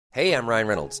Hey, I'm Ryan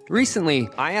Reynolds. Recently,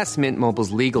 I asked Mint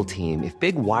Mobile's legal team if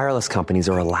big wireless companies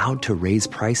are allowed to raise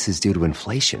prices due to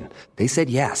inflation. They said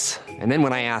yes. And then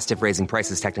when I asked if raising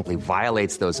prices technically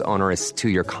violates those onerous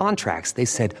two-year contracts, they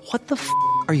said, "What the f***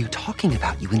 are you talking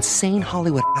about, you insane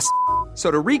Hollywood ass?" So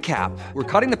to recap, we're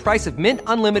cutting the price of Mint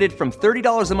Unlimited from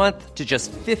 $30 a month to just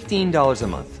 $15 a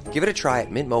month. Give it a try at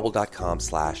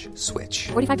mintmobile.com/switch.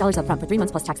 $45 up front for 3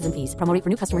 months plus taxes and fees. Promo rate for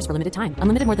new customers for limited time.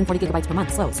 Unlimited more than 40 gigabytes per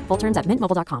month. Slows full terms at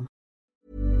mintmobile.com.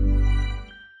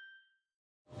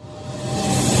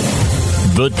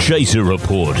 The Chaser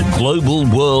Report, Global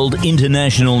World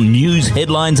International News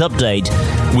Headlines Update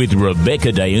with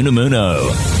Rebecca De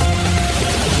Unamuno.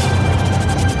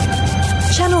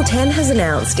 Channel 10 has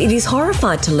announced it is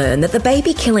horrified to learn that the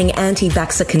baby-killing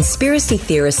anti-vaxxer conspiracy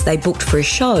theorist they booked for a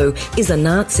show is a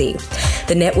Nazi.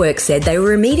 The network said they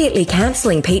were immediately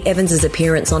cancelling Pete Evans'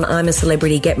 appearance on I'm a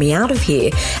Celebrity, Get Me Out of Here,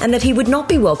 and that he would not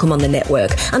be welcome on the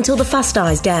network until the fuss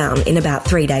dies down in about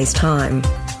 3 days' time.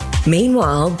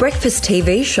 Meanwhile, breakfast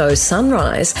TV show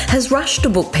Sunrise has rushed to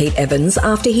book Pete Evans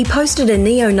after he posted a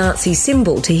neo-Nazi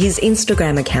symbol to his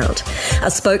Instagram account. A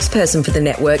spokesperson for the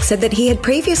network said that he had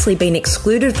previously been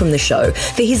excluded from the show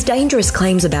for his dangerous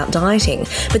claims about dieting,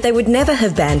 but they would never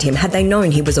have banned him had they known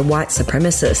he was a white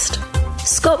supremacist.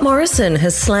 Scott Morrison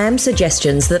has slammed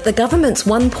suggestions that the government's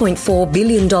 $1.4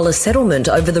 billion settlement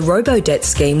over the robo-debt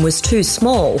scheme was too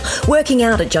small, working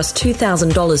out at just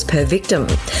 $2,000 per victim.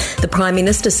 The Prime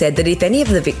Minister said that if any of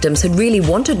the victims had really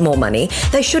wanted more money,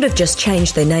 they should have just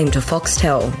changed their name to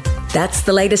Foxtel. That's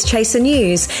the latest Chaser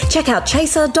news. Check out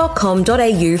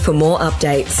chaser.com.au for more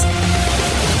updates.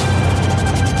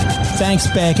 Thanks,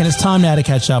 Beck, and it's time now to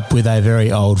catch up with a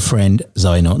very old friend,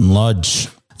 Zoe Norton-Lodge.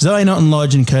 Zoe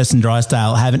Norton-Lodge and Kirsten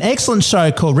Drysdale have an excellent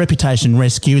show called Reputation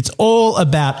Rescue. It's all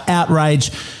about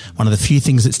outrage, one of the few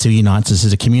things that still unites us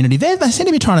as a community. They seem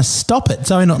to be trying to stop it.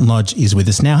 Zoe Norton-Lodge is with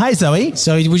us now. Hey, Zoe.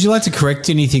 Zoe, would you like to correct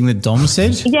anything that Dom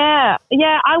said? Yeah,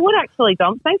 I would actually,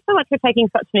 Dom. Thanks so much for taking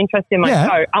such an interest in my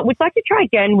show. Would you like to try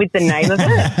again with the name of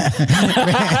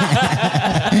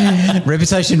it?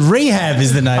 Reputation Rehab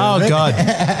is the name of it. Oh, God.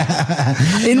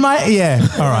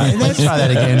 All right. Let's try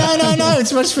that again. No,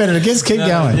 it's much better. Just keep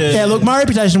going. Yeah, look, my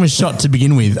reputation was shot to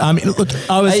begin with. So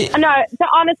honestly,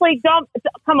 Dom,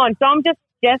 come on, Dom just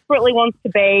desperately wants to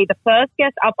be the first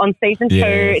guest up on season 2.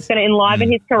 It's going to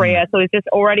enliven his career, so he's just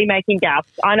already making gaffes.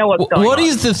 I know what's going on. What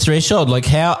is the threshold? Like,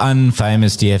 how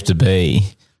unfamous do you have to be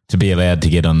allowed to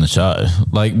get on the show?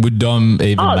 Like, would Dom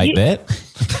even make that?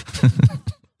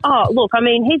 Look, I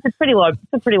mean, he's a pretty low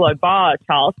bar,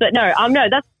 Charles. But no,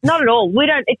 that's not at all.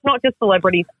 It's not just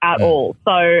celebrities at all.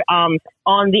 So,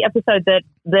 on the episode that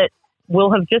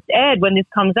will have just aired when this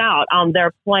comes out, there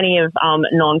are plenty of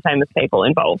non-famous people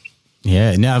involved.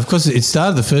 Yeah. Now, of course, it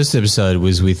started. The first episode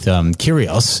was with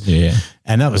Kyrgios. Yeah.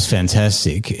 And that was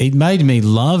fantastic. It made me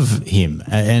love him.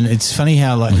 And it's funny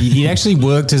how he actually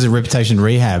worked as a reputation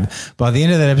rehab. By the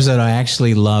end of that episode, I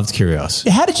actually loved Kyrgios.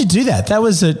 How did you do that? That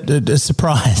was a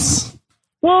surprise.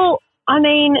 Well, I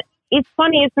mean, it's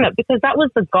funny, isn't it? Because that was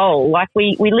the goal. Like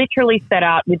we literally set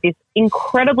out with this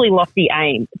incredibly lofty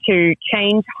aim to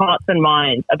change hearts and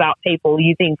minds about people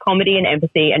using comedy and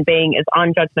empathy and being as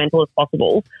unjudgmental as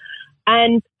possible.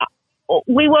 And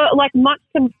we were, much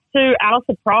to our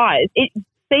surprise, it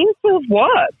seems to have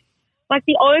worked. Like,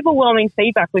 the overwhelming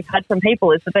feedback we've had from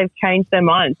people is that they've changed their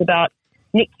minds about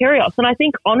Nick Kyrgios. And I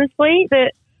think, honestly,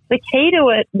 that the key to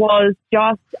it was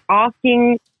just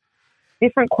asking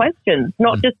different questions,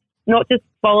 not just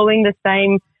following the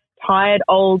same tired,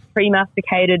 old,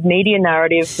 pre-masticated media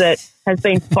narrative that has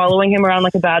been following him around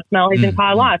like a bad smell his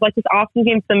entire life. Like, just asking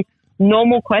him some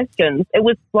normal questions. It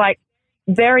was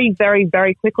very, very,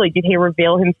 very quickly did he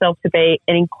reveal himself to be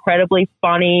an incredibly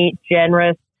funny,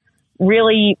 generous,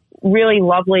 really, really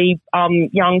lovely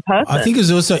young person. I think it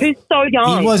was also... Who's so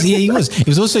young. He was. It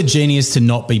was also genius to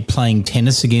not be playing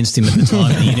tennis against him at the time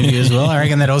of the interview as well. I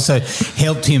reckon that also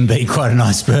helped him be quite a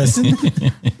nice person.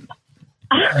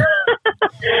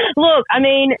 Look, I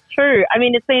mean, true. I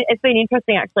mean, it's been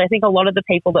interesting, actually. I think a lot of the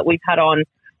people that we've had on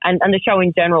and the show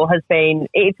in general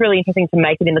it's really interesting to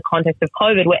make it in the context of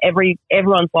COVID, where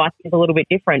everyone's life is a little bit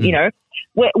different. You know,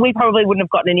 we probably wouldn't have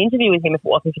gotten an interview with him if it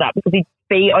wasn't for that, because he'd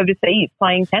be overseas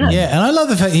playing tennis. Yeah, and I love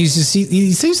the fact he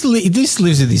seems to he lives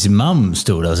with his mum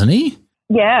still, doesn't he?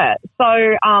 Yeah.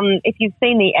 So if you've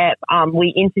seen the app, we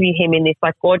interview him in this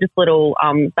gorgeous little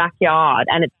backyard,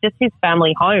 and it's just his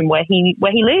family home where he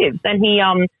lives. And he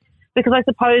because I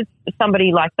suppose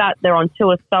somebody like that, they're on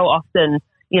tour so often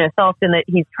that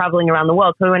he's traveling around the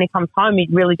world. So when he comes home, he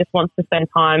really just wants to spend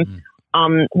time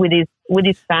with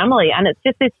his family, and it's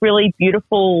just this really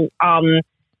beautiful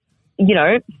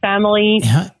family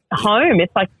home.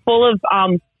 It's like full of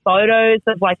photos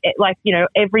of like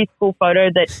every school photo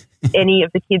that any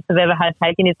of the kids have ever had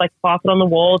taken is like plastered on the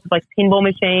walls. It's like pinball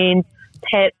machines,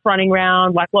 pets running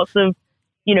around, like lots of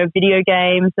video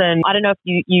games. And I don't know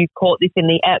if you caught this in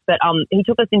the app, but he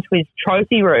took us into his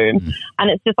trophy room, and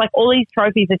it's just like all these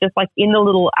trophies are just like in the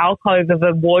little alcove of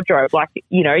a wardrobe, like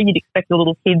you'd expect the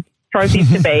little kids'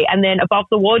 trophies to be, and then above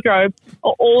the wardrobe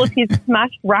are all of his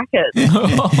smashed rackets.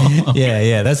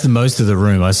 Yeah, that's the most of the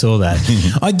room. I saw that.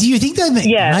 Do you think that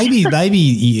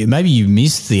maybe you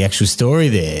missed the actual story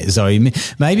there, Zoe?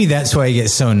 Maybe that's why he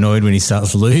gets so annoyed when he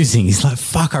starts losing. He's like,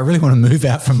 fuck, I really want to move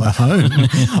out from my home.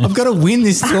 I've got to win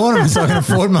this tournament so I can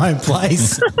afford my own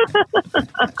place.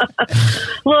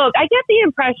 Look, I get the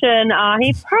impression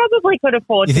he probably could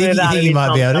afford to move out of his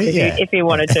home if he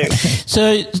wanted to.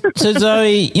 So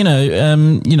Zoe, you're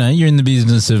in the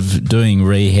business of doing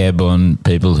rehab on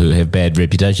people who have bad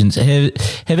reputations.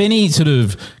 Have any sort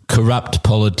of corrupt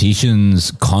politicians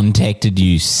contacted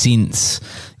you since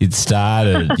it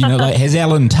started? Has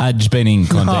Alan Tudge been in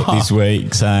contact this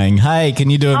week saying, hey,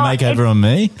 can you do a makeover on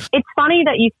me? It's funny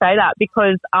that you say that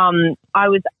because I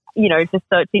was, just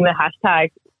searching the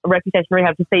hashtag Reputation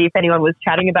Rehab to see if anyone was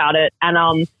chatting about it.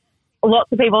 And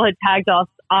lots of people had tagged us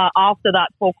after that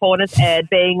Four Corners aired,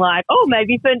 being like, oh,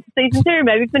 maybe for season 2,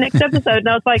 maybe for next episode. And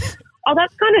I was like, oh,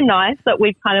 that's kind of nice that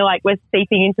we've kind of like we're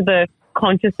seeping into the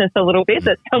consciousness a little bit,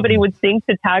 that somebody would think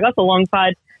to tag us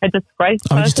alongside a disgraced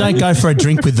person. Just don't go for a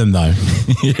drink with them, though.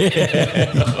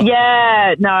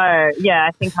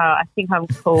 I think I'm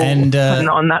cool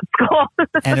on that score.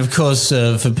 And of course,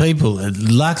 for people,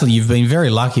 luckily you've been very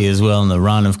lucky as well in the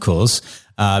run, of course.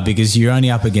 Because you're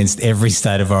only up against every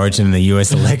state of origin in the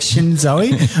US election,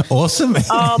 Zoe. Awesome.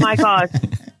 Oh, my gosh.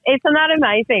 Isn't that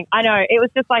amazing? I know. It was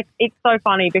just like, it's so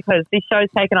funny because this show's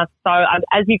taken us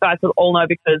as you guys will all know,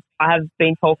 because I have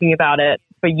been talking about it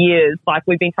for years. Like,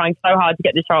 we've been trying so hard to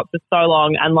get this show up for so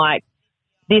long. And like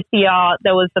this year,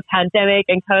 there was the pandemic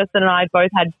and Kirsten and I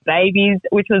both had babies,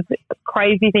 which was a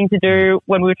crazy thing to do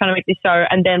when we were trying to make this show.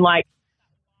 And then like,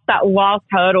 that last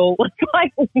hurdle was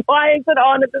like, why is it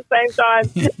on at the same time?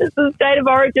 It's the state of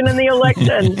origin and the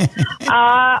election.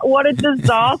 What a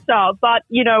disaster. But,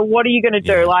 what are you going to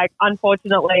do? Like,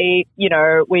 unfortunately,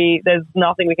 there's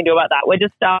nothing we can do about that. We're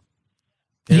just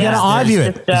you got to eye view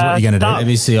it. Is what you're going to do.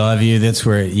 ABC eye view, that's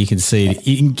where you can see it.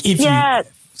 If you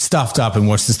stuffed up and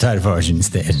watch the state of origin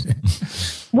instead.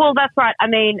 Well, that's right. I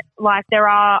mean, like there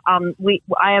are,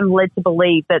 I am led to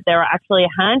believe that there are actually a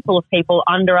handful of people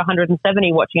under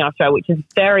 170 watching our show, which is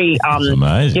very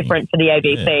different for the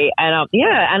ABC.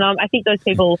 Yeah. And I think those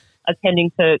people are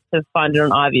tending to find it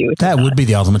on iView. That would be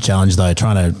the ultimate challenge, though,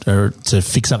 trying to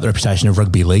fix up the reputation of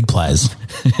rugby league players.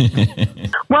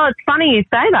 Well, it's funny you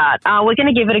say that. We're going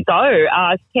to give it a go.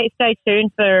 Stay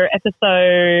tuned for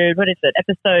episode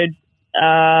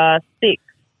 6.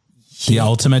 The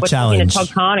ultimate challenge. Todd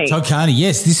Carney,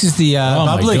 yes. This is the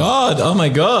bubbly. Oh, my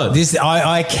God. This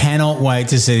I cannot wait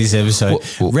to see this episode.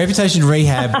 Reputation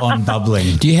Rehab on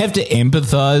bubbling. Do you have to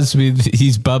empathise with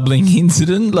his bubbling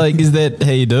incident? Like, is that how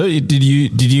you do it? Did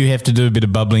you have to do a bit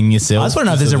of bubbling yourself? I just want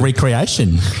to know if there's a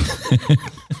recreation.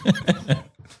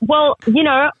 Well,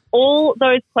 all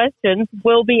those questions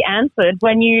will be answered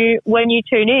when you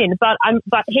tune in. But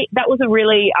that was a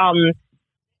really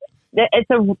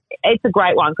it's a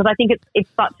great one because I think it's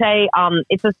such a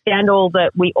it's a scandal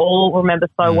that we all remember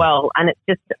so well, and it's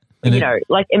just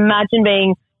like imagine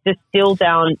being distilled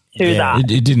down to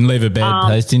that. It didn't leave a bad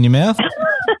taste in your mouth.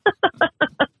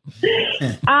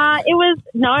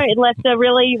 It left a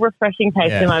really refreshing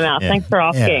taste in my mouth. Thanks for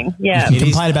asking. Yeah. You can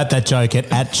complain about that joke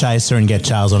at Chaser and get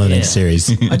Charles on the next series.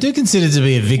 I do consider it to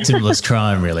be a victimless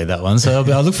crime, really, that one. So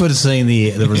I look forward to seeing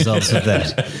the results of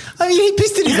that. I mean, he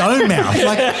pissed in his own mouth.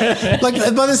 Like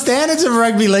by the standards of a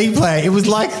rugby league player, it was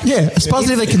like it's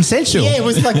positively consensual. Yeah, it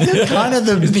was like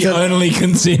the only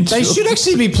consensual. They should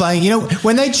actually be playing.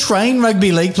 When they train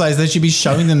rugby league players, they should be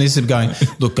showing them this and going,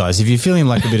 "Look, guys, if you're feeling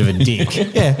like a bit of a dick,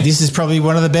 this is probably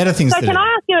one of the better things." So can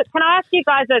I ask you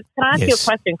guys you a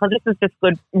question, because this is just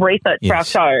good research for our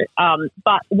show.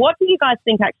 But what do you guys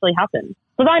think actually happened?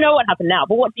 Because I know what happened now,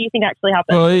 but what do you think actually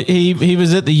happened? Well, he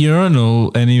was at the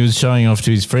urinal and he was showing off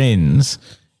to his friends,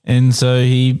 and so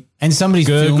somebody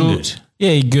filmed it.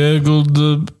 Yeah, he gurgled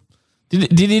the.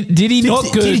 Did he not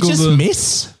gurgle? Did he just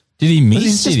miss? Did he miss?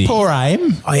 It's just poor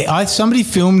aim. Somebody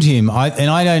filmed him, and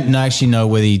I don't actually know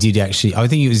whether he did actually. I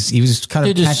think he was kind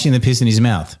of catching the piss in his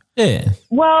mouth. Yeah.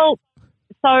 Well,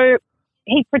 so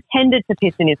he pretended to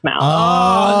piss in his mouth.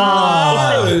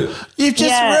 You've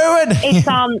just ruined.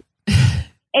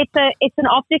 It's an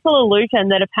optical illusion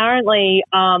that apparently,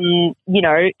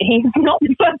 he's not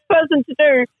the first person to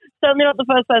do certainly not the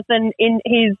first person in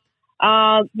his,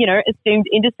 esteemed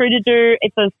industry to do.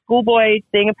 It's a schoolboy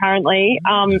thing, apparently.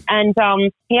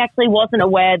 He actually wasn't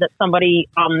aware that somebody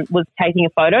was taking a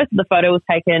photo. So the photo was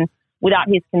taken without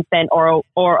his consent or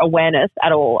awareness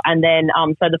at all. And then,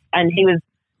 he was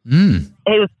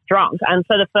drunk. And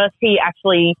so the first he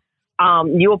actually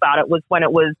knew about it was when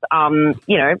it was, a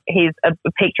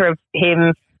picture of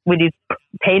him with his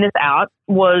penis out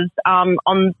was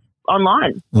online.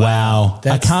 Wow.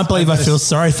 I can't believe I feel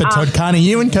sorry for Todd Carney.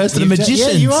 You and Kirsten are magicians. Yeah,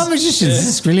 you are magicians. This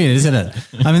is brilliant, isn't it?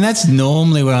 I mean, that's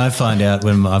normally what I find out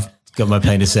when I've got my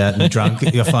penis out and drunk.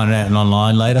 You'll find it out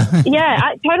online later. Yeah,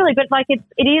 totally. But like, it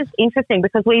is interesting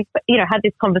because we've, had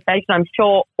this conversation. I'm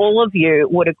sure all of you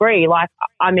would agree. Like,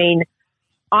 I mean,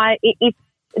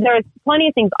 there are plenty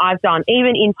of things I've done,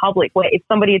 even in public, where if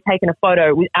somebody had taken a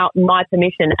photo without my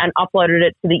permission and uploaded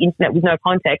it to the internet with no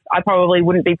context, I probably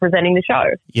wouldn't be presenting the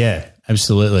show. Yeah,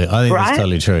 absolutely. I think that's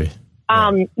totally true.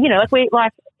 I'm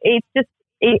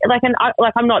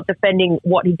not defending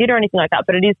what he did or anything like that,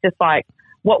 but it is just like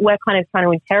what we're kind of trying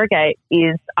to interrogate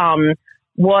is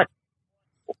what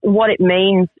it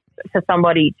means for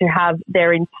somebody to have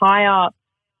their entire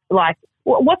like.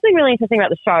 What's been really interesting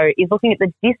about the show is looking at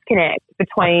the disconnect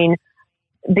between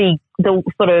the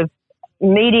sort of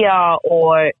media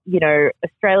or,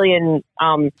 Australian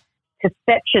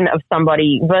perception of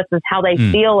somebody versus how they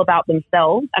feel about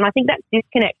themselves. And I think that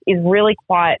disconnect is really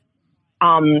can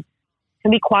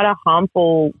be quite a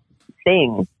harmful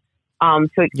thing to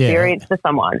experience for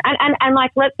someone. And like,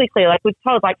 let's be clear, like we've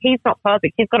told, like he's not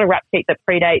perfect. He's got a rap sheet that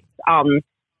predates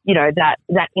that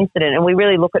incident. And we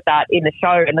really look at that in the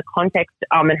show and the context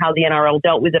and how the NRL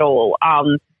dealt with it all.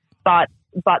 But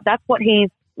that's what he's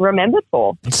remembered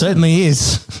for. It certainly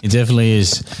is. It definitely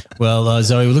is. Well,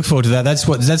 Zoe, we look forward to that.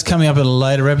 That's coming up in a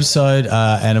later episode.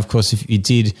 And of course, if you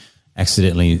did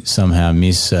accidentally somehow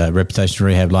miss Reputation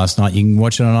Rehab last night, you can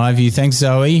watch it on iView. Thanks,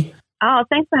 Zoe. Oh,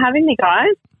 thanks for having me,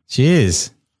 guys. Cheers.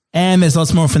 And there's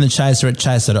lots more from The Chaser at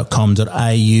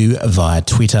chaser.com.au via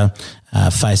Twitter,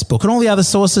 Facebook, and all the other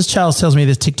sources. Charles tells me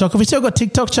there's TikTok. Have we still got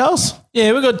TikTok, Charles?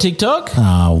 Yeah, we've got TikTok.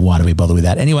 Oh, why do we bother with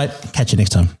that? Anyway, catch you next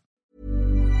time.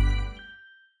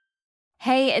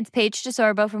 Hey, it's Paige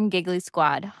DeSorbo from Giggly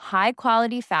Squad. High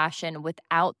quality fashion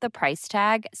without the price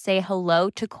tag. Say hello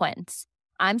to Quince.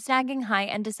 I'm snagging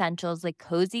high-end essentials like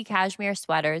cozy cashmere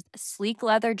sweaters, sleek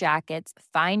leather jackets,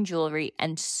 fine jewelry,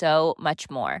 and so much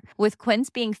more. With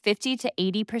Quince being 50 to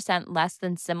 80% less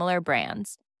than similar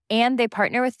brands. And they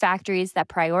partner with factories that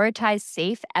prioritize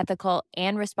safe, ethical,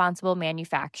 and responsible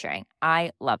manufacturing.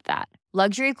 I love that.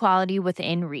 Luxury quality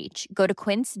within reach. Go to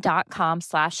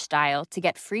quince.com/style to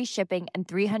get free shipping and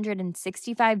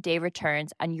 365-day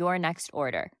returns on your next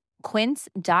order.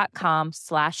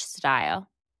 Quince.com/style.